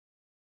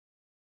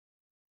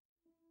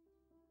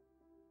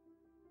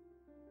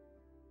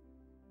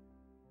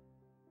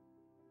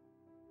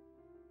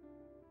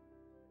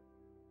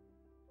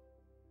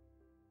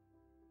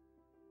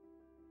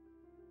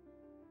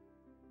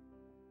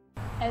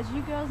As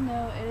you girls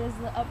know, it is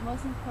the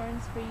utmost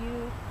importance for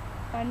you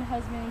to find a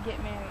husband and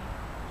get married.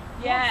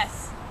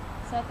 Yes.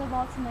 So at the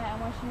ball tonight, I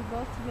want you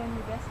both to be on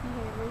your best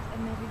behaviors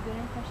and make a good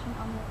impression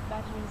on the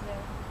bachelors there.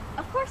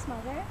 Of course,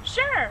 Mother.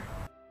 Sure.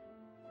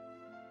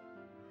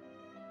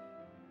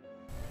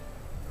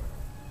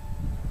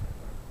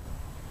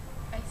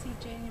 I see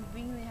Jane and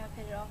Bingley have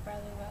hit it off rather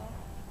well.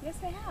 Yes,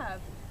 they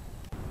have.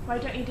 Why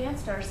don't you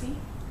dance, Darcy?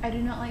 I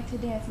do not like to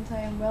dance until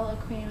I am well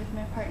acquainted with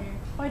my partner.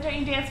 Why don't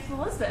you dance with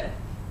Elizabeth?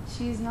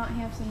 She is not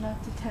handsome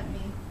enough to tempt me.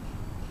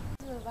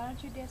 Why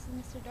don't you dance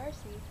with Mr.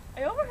 Darcy?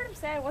 I overheard him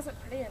say I wasn't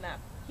pretty enough.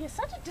 He is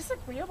such a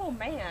disagreeable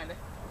man.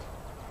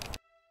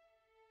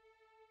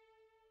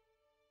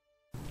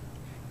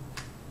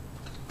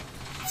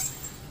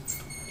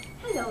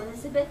 Hello,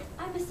 Elizabeth.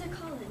 I'm Mr.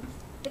 Collins,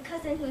 the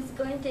cousin who's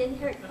going to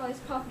inherit Polly's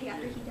property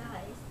after he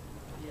dies.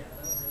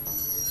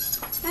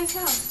 Nice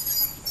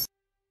house.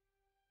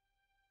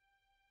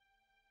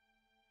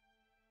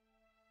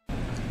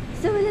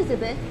 So,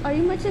 Elizabeth, are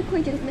you much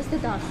acquainted with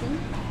Mr. Dawson?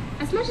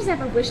 As much as I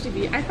ever wish to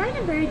be, I find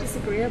him very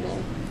disagreeable.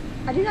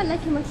 I do not like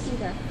him much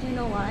either. Do you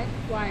know why?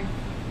 Why?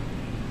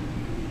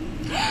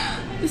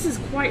 This is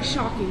quite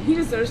shocking. He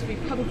deserves to be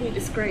publicly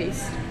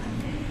disgraced.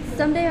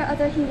 Someday or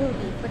other he will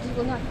be, but it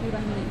will not be by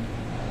me.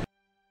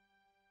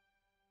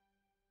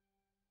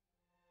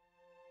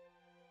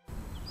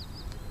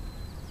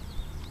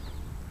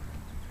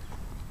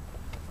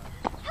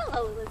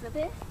 Hello,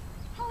 Elizabeth.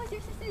 How is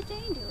your sister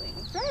Jane doing?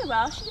 Very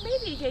well. She may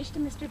be engaged to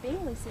Mr.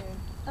 Bingley soon.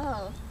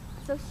 Oh,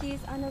 so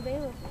she's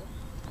unavailable.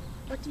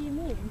 What do you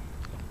mean?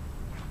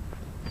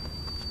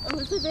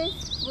 Elizabeth,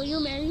 will you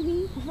marry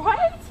me?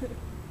 What?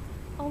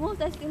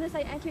 Almost as soon as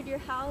I entered your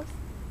house,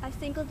 I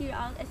singled you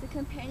out as a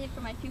companion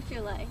for my future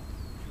life.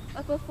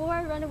 But before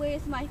I run away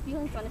with my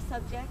feelings on a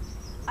subject,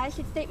 I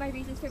should state my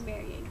reasons for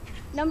marrying.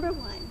 Number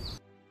 1.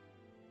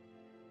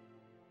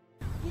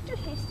 You're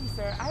too hasty,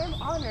 sir. I am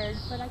honored,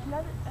 but I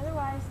cannot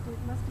otherwise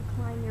must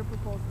decline your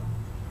proposal.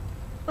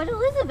 But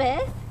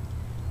Elizabeth!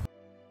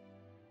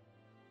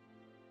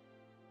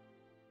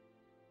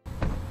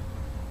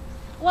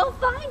 Well,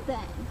 fine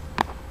then.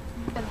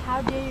 But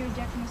how dare you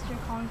reject Mr.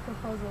 Collins'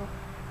 proposal?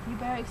 You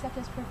better accept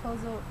his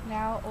proposal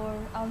now or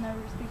I'll never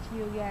speak to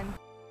you again.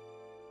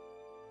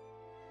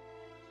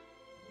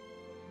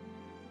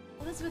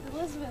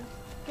 Elizabeth,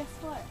 guess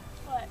what?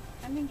 What?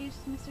 I'm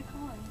engaged to Mr.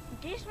 Collins.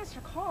 Engaged to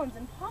Mr. Collins?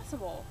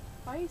 Impossible.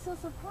 Why are you so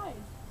surprised?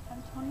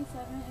 I'm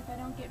 27. If I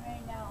don't get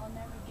married now, I'll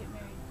never get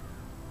married.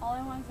 All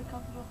I want is a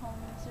comfortable home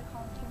and Mr.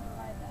 Collins can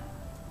provide that.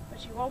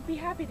 But you won't be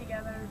happy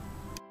together.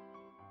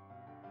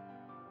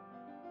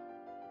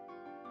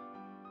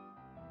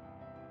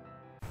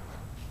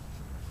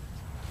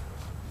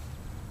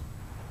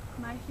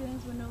 My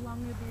feelings will no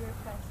longer be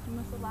repressed. You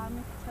must allow me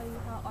to tell you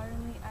how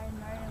ardently I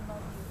admire and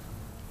love you.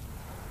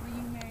 Will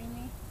you marry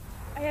me?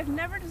 I have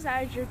never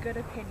desired your good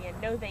opinion.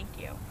 No, thank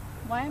you.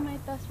 Why am I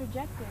thus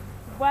rejected?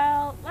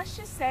 Well, let's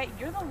just say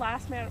you're the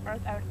last man on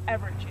earth I would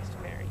ever choose to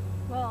marry.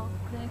 Well,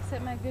 then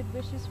accept my good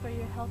wishes for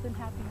your health and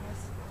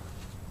happiness.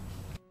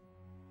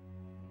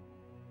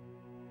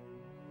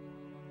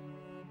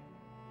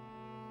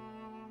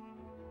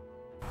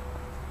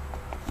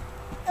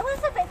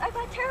 Elizabeth, I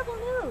got terrible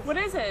news! What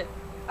is it?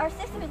 Our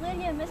sister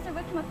Lydia and Mr.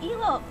 Wickham have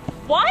eloped.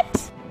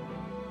 What?